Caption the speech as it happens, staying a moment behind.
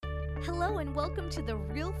Hello and welcome to the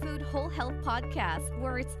Real Food Whole Health Podcast,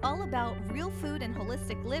 where it's all about real food and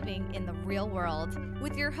holistic living in the real world,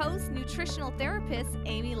 with your host, nutritional therapist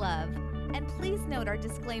Amy Love. And please note our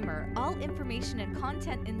disclaimer, all information and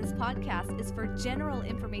content in this podcast is for general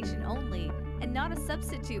information only and not a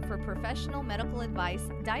substitute for professional medical advice,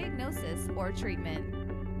 diagnosis, or treatment.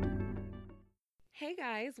 Hey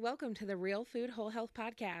guys, welcome to the Real Food Whole Health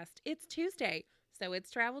Podcast. It's Tuesday, so it's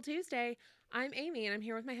Travel Tuesday. I'm Amy and I'm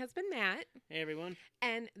here with my husband Matt. Hey everyone.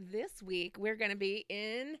 And this week we're going to be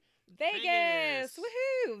in Vegas.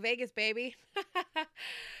 Woohoo! Vegas, baby.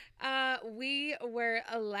 We were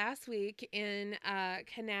last week in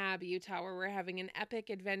Kanab, Utah, where we're having an epic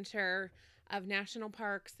adventure of national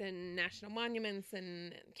parks and national monuments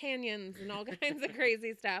and canyons and all kinds of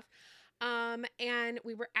crazy stuff. And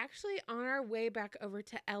we were actually on our way back over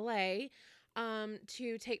to LA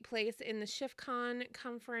to take place in the SchiffCon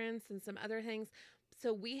conference and some other things.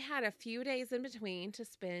 So we had a few days in between to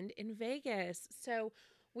spend in Vegas. So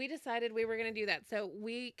we decided we were going to do that. So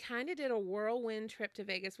we kind of did a whirlwind trip to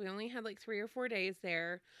Vegas. We only had like 3 or 4 days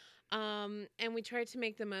there. And we tried to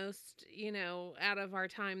make the most, out of our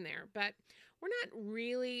time there. But we're not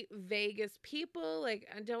really Vegas people. Like,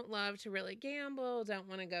 I don't love to really gamble, don't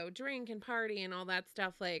want to go drink and party and all that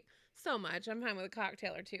stuff, like, so much. I'm fine with a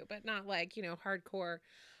cocktail or two, but not like, hardcore.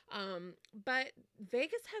 But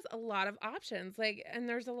Vegas has a lot of options, and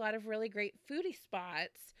there's a lot of really great foodie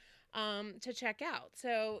spots to check out.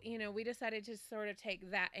 So, we decided to sort of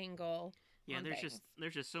take that angle. Yeah,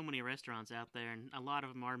 there's just so many restaurants out there, and a lot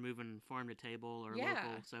of them are moving farm to table or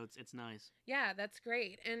local, so it's nice. Yeah, that's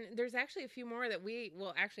great. And there's actually a few more that a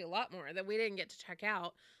lot more that we didn't get to check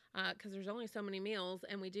out because there's only so many meals,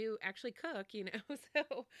 and we do actually cook,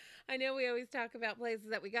 So I know we always talk about places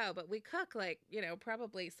that we go, but we cook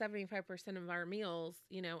probably 75% of our meals,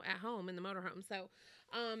 at home in the motorhome. So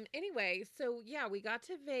anyway, we got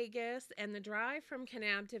to Vegas, and the drive from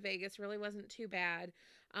Kanab to Vegas really wasn't too bad.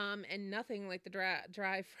 And nothing like the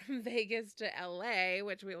drive from Vegas to LA,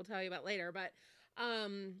 which we will tell you about later. But,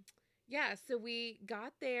 so we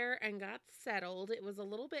got there and got settled. It was a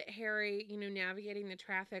little bit hairy, navigating the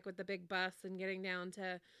traffic with the big bus and getting down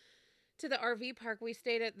to the RV park. We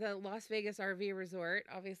stayed at the Las Vegas RV Resort,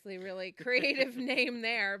 obviously really creative name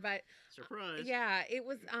there, but surprise. It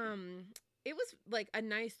was like a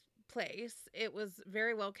nice place. It was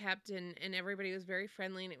very well kept and everybody was very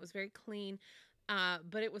friendly and it was very clean.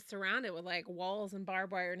 But it was surrounded with like walls and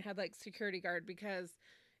barbed wire and had like security guard because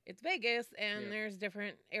it's Vegas and there's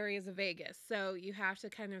different areas of Vegas. So you have to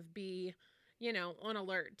kind of be, on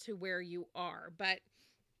alert to where you are. But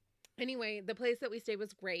anyway, the place that we stayed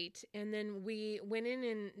was great. And then we went in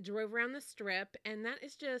and drove around the Strip, and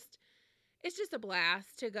it's just a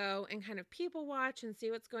blast to go and kind of people watch and see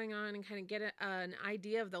what's going on and kind of get an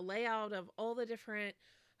idea of the layout of all the different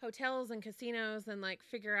hotels and casinos and like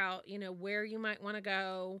figure out, where you might want to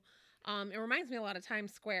go. It reminds me a lot of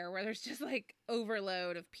Times Square, where there's just like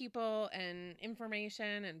overload of people and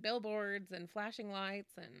information and billboards and flashing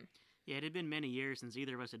lights. And yeah, it had been many years since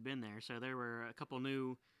either of us had been there, so there were a couple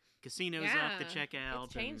new casinos up to check out.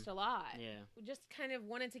 It's changed a lot. Yeah. We just kind of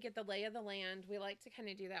wanted to get the lay of the land. We like to kind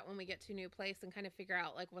of do that when we get to a new place and kind of figure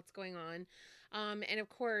out like what's going on. And of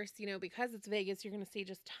course, because it's Vegas, you're going to see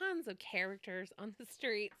just tons of characters on the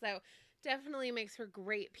street. So definitely makes for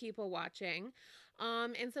great people watching.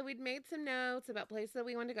 And so we'd made some notes about places that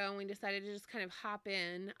we wanted to go, and we decided to just kind of hop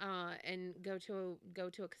in and go to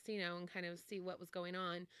a casino and kind of see what was going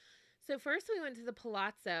on. So first we went to the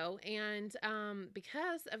Palazzo, and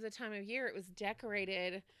because of the time of year, it was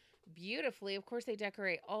decorated beautifully. Of course, they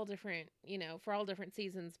decorate all different, for all different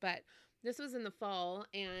seasons, but this was in the fall,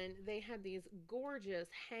 and they had these gorgeous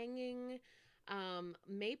hanging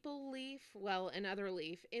maple leaf, and other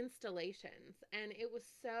leaf installations, and it was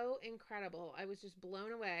so incredible. I was just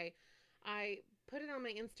blown away. I put it on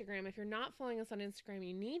my Instagram. If you're not following us on Instagram,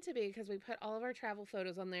 you need to be, because we put all of our travel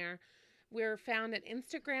photos on there. We're found at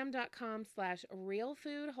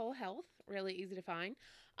Instagram.com/realfoodwholehealth. Really easy to find.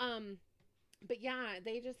 But yeah,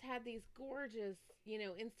 they just had these gorgeous,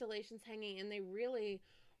 installations hanging, and they really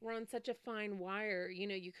were on such a fine wire.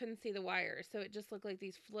 You couldn't see the wire. So it just looked like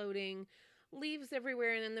these floating leaves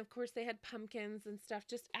everywhere. And then, of course, they had pumpkins and stuff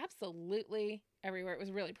just absolutely everywhere. It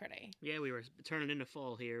was really pretty. Yeah, we were turning into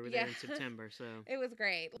fall here. We're there in September, so. It was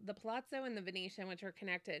great. The Palazzo and the Venetian, which are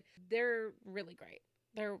connected, they're really great.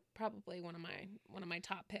 They're probably one of my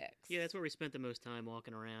top picks. Yeah, that's where we spent the most time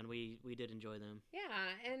walking around. We did enjoy them. Yeah,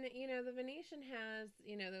 and the Venetian has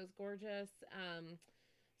those gorgeous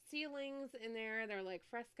ceilings in there. They're like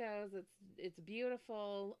frescoes. It's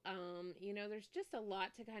beautiful. You know, there's just a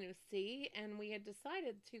lot to kind of see, and we had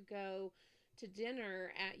decided to go to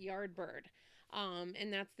dinner at Yardbird.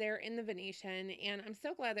 And that's there in the Venetian, and I'm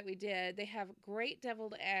so glad that we did. They have great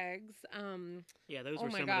deviled eggs. Yeah, those oh were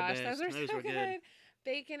my some gosh, of the best. those are so were good.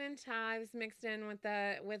 Bacon and chives mixed in with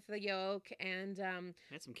the yolk, and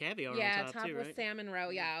had some caviar yeah, on top topped too, with right? salmon roe.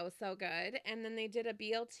 Yeah, it was so good. And then they did a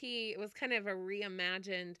BLT. It was kind of a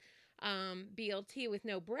reimagined BLT with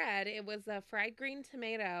no bread. It was a fried green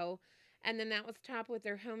tomato, and then that was topped with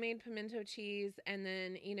their homemade pimento cheese, and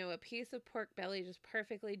then, you know, a piece of pork belly just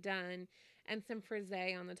perfectly done, and some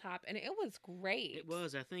frisee on the top, and it was great. It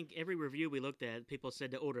was. I think every review we looked at, people said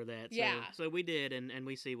to order that. Yeah. So we did, and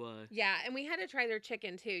we see why. Yeah, and we had to try their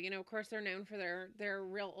chicken too. You know, of course, they're known for their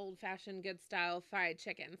real old-fashioned good style fried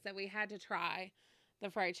chicken, so we had to try the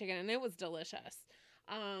fried chicken, and it was delicious.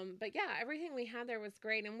 But yeah, everything we had there was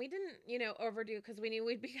great, and we didn't, you know, overdo because we knew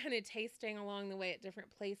we'd be kind of tasting along the way at different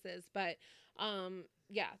places. But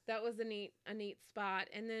yeah, that was a neat spot.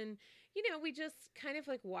 And then, you know, we just kind of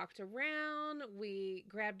like walked around. We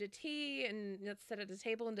grabbed a tea and sat at a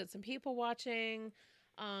table and did some people watching.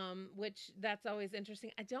 Which that's always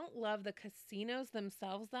interesting. I don't love the casinos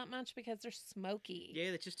themselves that much because they're smoky.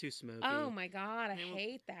 Yeah, it's just too smoky. Oh my God, I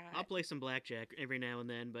hate that. I'll play some blackjack every now and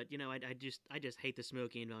then, but you know, I just hate the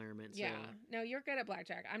smoky environment. So. Yeah, no, you're good at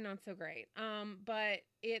blackjack. I'm not so great. But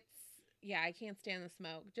I can't stand the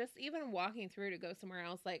smoke. Just even walking through to go somewhere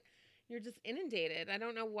else, like you're just inundated. I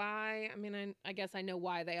don't know why. I mean, I guess I know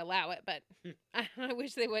why they allow it, but I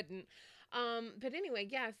wish they wouldn't. But anyway,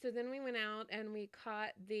 yeah, so then we went out and we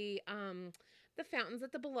caught the fountains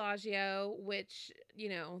at the Bellagio, which, you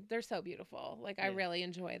know, they're so beautiful. Like, I really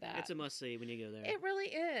enjoy that. It's a must-see when you go there. It really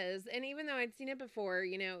is. And even though I'd seen it before,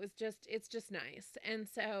 you know, it's just nice. And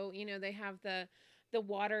so, you know, they have the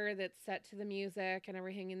water that's set to the music and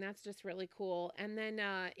everything, and that's just really cool. And then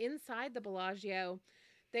inside the Bellagio,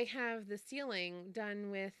 they have the ceiling done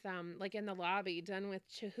with, like in the lobby, done with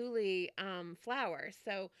Chihuly flowers.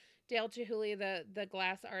 So Dale Chihuly, the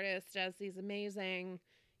glass artist, does these amazing,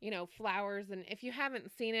 you know, flowers. And if you haven't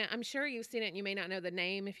seen it, I'm sure you've seen it and you may not know the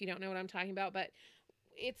name if you don't know what I'm talking about, but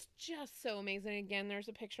it's just so amazing. Again, there's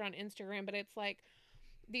a picture on Instagram, but it's like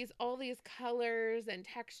all these colors and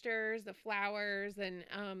textures, the flowers, and,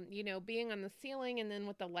 you know, being on the ceiling and then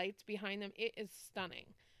with the lights behind them, it is stunning.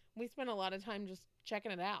 We spent a lot of time just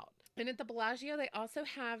checking it out. And at the Bellagio, they also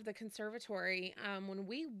have the conservatory. When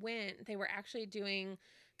we went, they were actually doing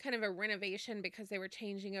kind of a renovation because they were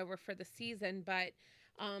changing over for the season. But,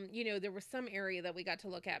 you know, there was some area that we got to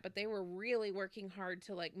look at, but they were really working hard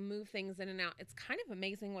to like move things in and out. It's kind of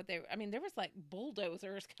amazing there was like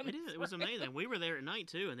bulldozers coming. It was amazing. We were there at night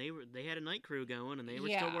too, and they had a night crew going, and they were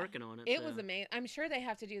still working on it. It was amazing. I'm sure they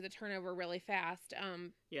have to do the turnover really fast.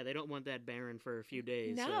 Yeah, they don't want that barren for a few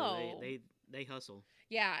days. No. So they hustle.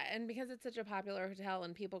 Yeah, and because it's such a popular hotel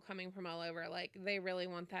and people coming from all over, like they really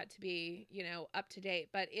want that to be, you know, up to date.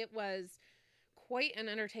 But it was quite an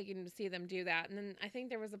undertaking to see them do that. And then I think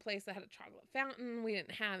there was a place that had a chocolate fountain. We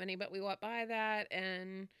didn't have any, but we walked by that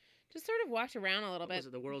and just sort of walked around a little bit. Was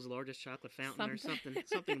it the world's largest chocolate fountain or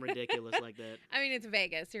something ridiculous like that? I mean, it's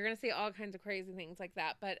Vegas. You're going to see all kinds of crazy things like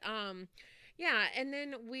that. But yeah, and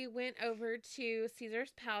then we went over to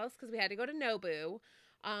Caesar's Palace because we had to go to Nobu.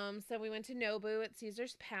 So we went to Nobu at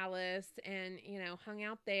Caesar's Palace and, you know, hung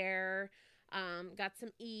out there, got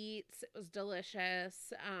some eats. It was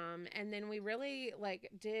delicious. And then we really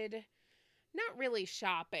did not really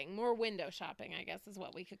shopping, more window shopping, I guess is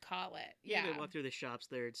what we could call it. Yeah. We walked through the shops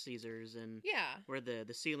there at Caesar's and where the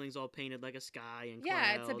ceiling's all painted like a sky and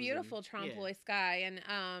clouds. It's a beautiful Trompe-l'oeil sky.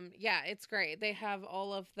 And it's great. They have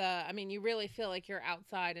all of you really feel like you're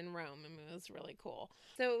outside in Rome. I mean, it was really cool.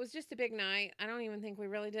 So it was just a big night. I don't even think we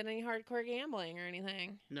really did any hardcore gambling or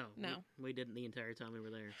anything. No. We didn't the entire time we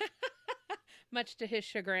were there. Much to his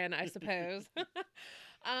chagrin, I suppose.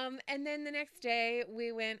 And then the next day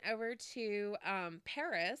we went over to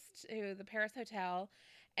Paris, to the Paris Hotel,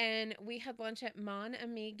 and we had lunch at Mon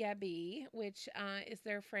Ami Gabi, which is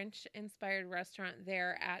their French-inspired restaurant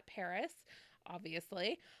there at Paris,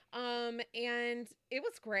 obviously. And it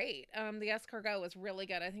was great. The escargot was really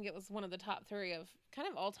good. I think it was one of the top 3 of kind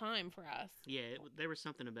of all time for us. Yeah, there was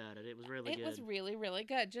something about it. It was really good. It was really, really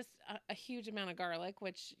good. Just a huge amount of garlic,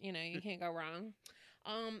 which, you know, you can't go wrong.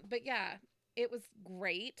 But yeah, it was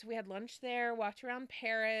great. We had lunch there, walked around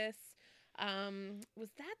Paris.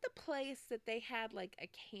 Was that the place that they had like a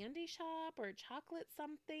candy shop or chocolate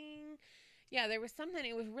something? Yeah, there was something.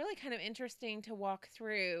 It was really kind of interesting to walk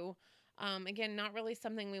through. Again, not really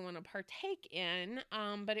something we want to partake in,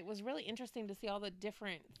 but it was really interesting to see all the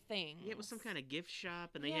different things. Yeah, it was some kind of gift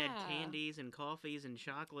shop, and they had candies and coffees and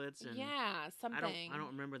chocolates. And something. I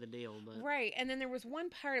don't remember the deal, but right. And then there was one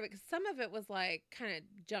part of it, because some of it was like kind of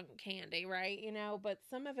junk candy, right? But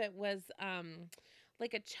some of it was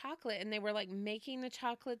like a chocolate, and they were like making the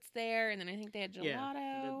chocolates there, and then I think they had gelato.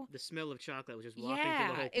 Yeah, the smell of chocolate was just walking through the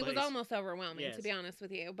whole place. It was almost overwhelming, to be honest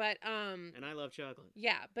with you. But and I love chocolate.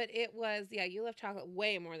 Yeah, but it was you love chocolate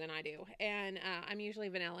way more than I do, and I'm usually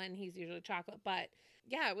vanilla, and he's usually chocolate. But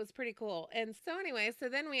yeah, it was pretty cool. And so anyway,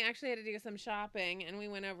 then we actually had to do some shopping, and we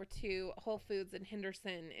went over to Whole Foods in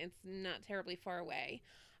Henderson. It's not terribly far away.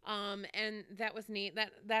 And that was neat.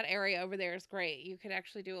 That area over there is great. You could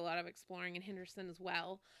actually do a lot of exploring in Henderson as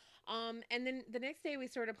well. And then the next day we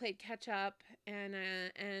sort of played catch up and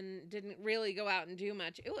didn't really go out and do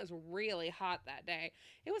much. It was really hot that day.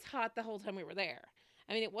 It was hot the whole time we were there.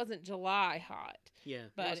 I mean, it wasn't July hot. Yeah,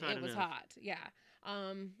 but it was hot. Yeah.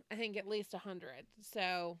 I think at least 100.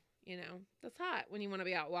 So, that's hot when you want to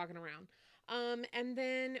be out walking around. And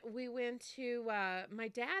then we went to, my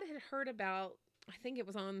dad had heard about, I think it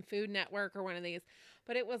was on Food Network or one of these,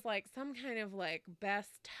 but it was like some kind of like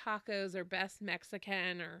best tacos or best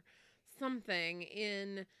Mexican or something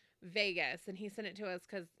in Vegas. And he sent it to us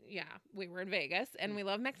because, we were in Vegas and we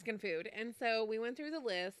love Mexican food. And so we went through the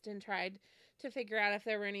list and tried to figure out if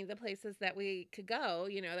there were any of the places that we could go,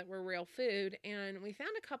 that were real food. And we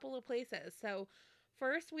found a couple of places. So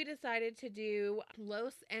first we decided to do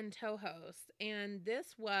Los Antojos. And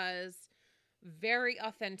this was very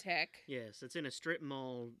authentic. Yes, it's in a strip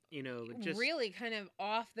mall, just really kind of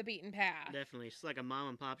off the beaten path. Definitely. It's like a mom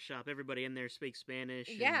and pop shop. Everybody in there speaks Spanish.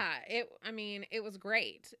 Yeah, it was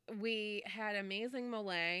great. We had amazing mole.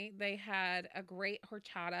 They had a great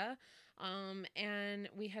horchata. And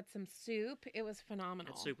we had some soup. It was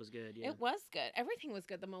phenomenal. That soup was good, yeah. It was good. Everything was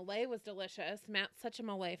good. The mole was delicious. Matt's such a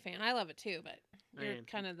mole fan. I love it too, but you're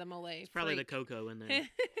kind of the mole It's probably the cocoa in there.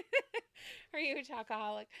 Are you a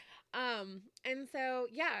chocoholic? And so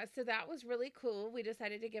that was really cool. We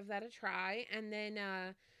decided to give that a try. And then,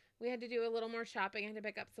 we had to do a little more shopping. I had to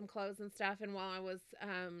pick up some clothes and stuff. And while I was,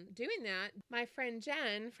 doing that, my friend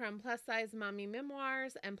Jen from Plus Size Mommy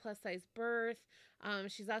Memoirs and Plus Size Birth,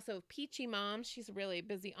 she's also a Peachy Mom. She's a really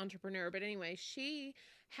busy entrepreneur. But anyway, she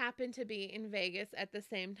happened to be in Vegas at the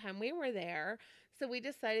same time we were there. So we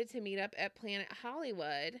decided to meet up at Planet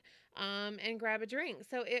Hollywood and grab a drink.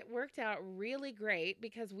 So it worked out really great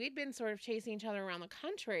because we'd been sort of chasing each other around the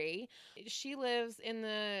country. She lives in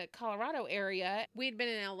the Colorado area. We'd been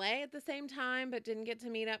in LA at the same time, but didn't get to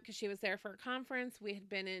meet up because she was there for a conference. We had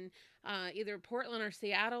been in either Portland or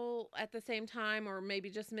Seattle at the same time, or maybe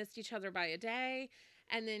just missed each other by a day.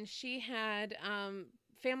 And then she had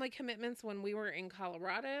family commitments when we were in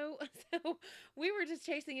Colorado. So we were just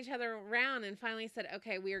chasing each other around and finally said,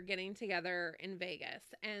 okay, we are getting together in Vegas.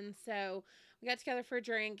 And so we got together for a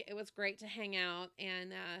drink. It was great to hang out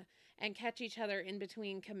and catch each other in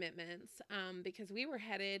between commitments because we were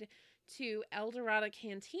headed to El Dorado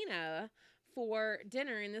Cantina for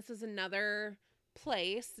dinner. And this was another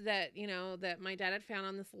place that, that my dad had found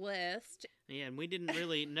on this list. Yeah, and we didn't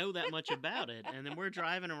really know that much about it. And then we're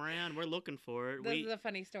driving around, we're looking for it. This is a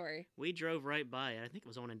funny story. We drove right by it. I think it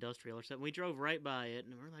was on Industrial or something. We drove right by it,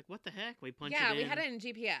 and we're like, what the heck? We punched it in. Yeah, we had it in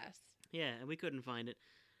GPS. Yeah, and we couldn't find it.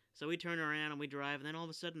 So we turn around and we drive, and then all of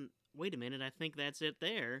a sudden, wait a minute, I think that's it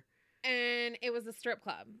there. And it was a strip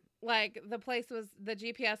club. Like, the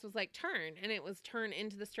GPS was like, turn, and it was turn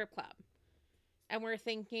into the strip club. And we're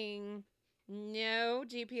thinking, no,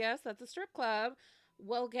 GPS, that's a strip club.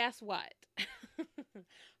 Well, guess what?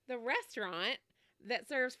 The restaurant that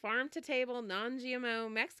serves farm-to-table,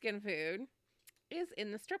 non-GMO Mexican food is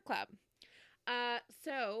in the strip club.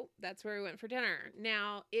 So that's where we went for dinner.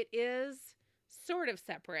 Now, it is sort of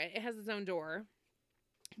separate. It has its own door,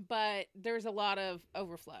 but there's a lot of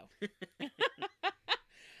overflow.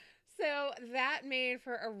 So that made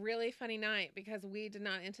for a really funny night because we did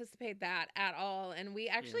not anticipate that at all. And we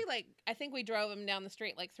actually, I think we drove him down the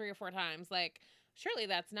street like 3 or 4 times. Like, surely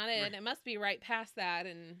that's not it. Right. It must be right past that.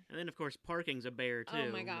 And then, of course, parking's a bear, too.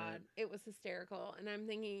 Oh, my God. It was hysterical. And I'm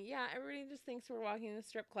thinking, yeah, everybody just thinks we're walking to the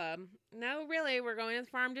strip club. No, really, we're going to the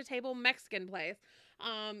farm-to-table Mexican place.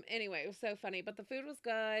 Anyway, it was so funny. But the food was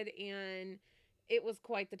good, and it was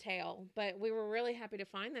quite the tale. But we were really happy to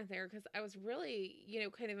find that there because I was really,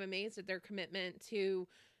 kind of amazed at their commitment to,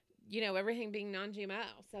 everything being non-GMO.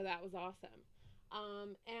 So that was awesome.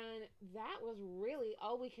 And that was really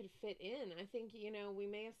all we could fit in. I think, we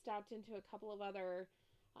may have stopped into a couple of other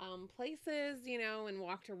places, and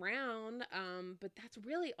walked around. But that's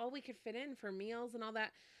really all we could fit in for meals and all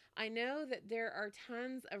that. I know that there are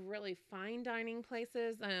tons of really fine dining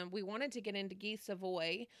places. We wanted to get into Guy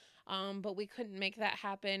Savoy, but we couldn't make that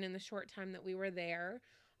happen in the short time that we were there.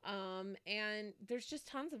 And there's just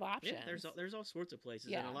tons of options. Yeah, there's all sorts of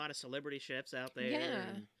places and a lot of celebrity chefs out there.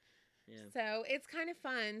 Yeah. So it's kind of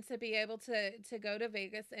fun to be able to go to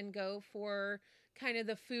Vegas and go for kind of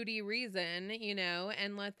the foodie reason,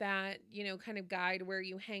 and let that, kind of guide where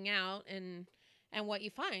you hang out and what you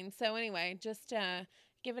find. So anyway, just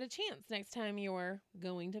give it a chance next time you're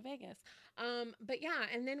going to Vegas. But yeah,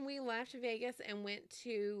 and then we left Vegas and went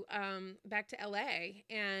to back to LA,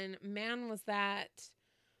 and man, was that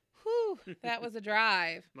that was a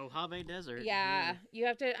drive. Mojave Desert. Yeah. You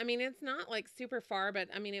have to, it's not like super far, but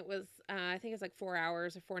it was, I think it's like 4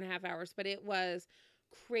 hours or 4.5 hours, but it was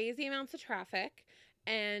crazy amounts of traffic.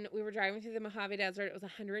 And we were driving through the Mojave Desert. It was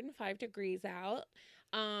 105 degrees out.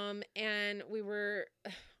 And we were,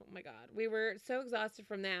 oh my God, we were so exhausted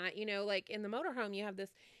from that. Like in the motorhome, you have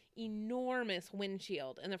this enormous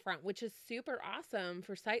windshield in the front, which is super awesome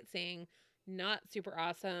for sightseeing. Not super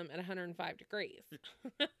awesome at 105 degrees.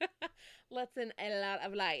 Lets in a lot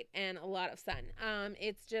of light and a lot of sun.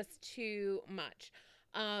 It's just too much.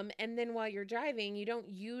 And then while you're driving, you don't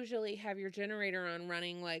usually have your generator on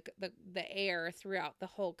running like the air throughout the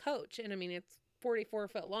whole coach. And it's 44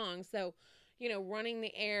 foot long. So, running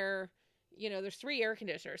the air, there's 3 air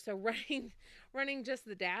conditioners. So running just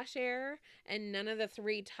the dash air and none of the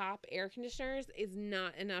 3 top air conditioners is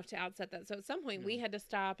not enough to outset that. So at some point we had to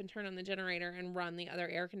stop and turn on the generator and run the other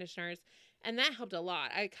air conditioners. And that helped a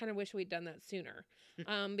lot. I kind of wish we'd done that sooner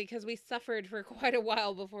because we suffered for quite a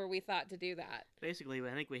while before we thought to do that. Basically,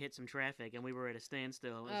 I think we hit some traffic and we were at a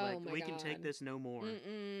standstill. It was we can take this no more.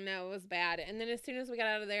 No, it was bad. And then as soon as we got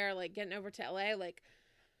out of there, like getting over to LA, like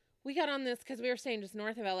we got on this, because we were staying just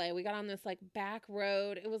north of LA, we got on this like back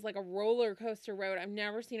road. It was like a roller coaster road. I've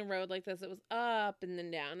never seen a road like this. It was up and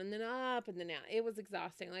then down and then up and then down. It was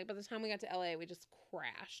exhausting. Like by the time we got to LA, we just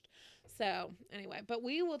crashed. So anyway, but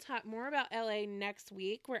we will talk more about LA next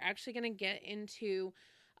week. We're actually going to get into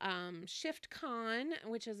ShiftCon,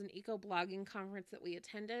 which is an eco-blogging conference that we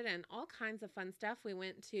attended, and all kinds of fun stuff. We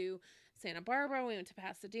went to Santa Barbara, we went to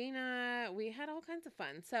Pasadena, we had all kinds of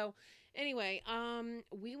fun. So anyway,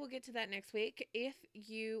 we will get to that next week. If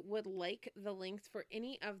you would like the links for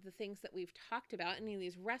any of the things that we've talked about, any of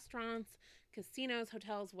these restaurants, casinos,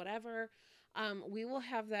 hotels, whatever, we will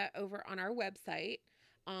have that over on our website.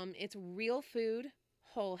 It's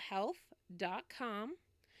realfoodwholehealth.com.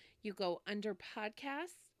 You go under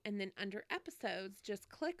podcasts and then under episodes, just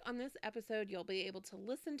click on this episode. You'll be able to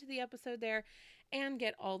listen to the episode there and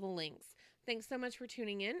get all the links. Thanks so much for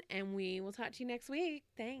tuning in, and we will talk to you next week.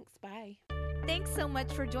 Thanks. Bye. Thanks so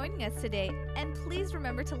much for joining us today, and please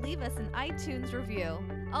remember to leave us an iTunes review.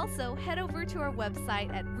 Also, head over to our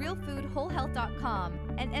website at realfoodwholehealth.com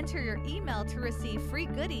and enter your email to receive free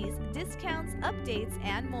goodies, discounts, updates,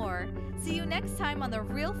 and more. See you next time on the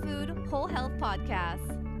Real Food Whole Health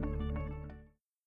Podcast.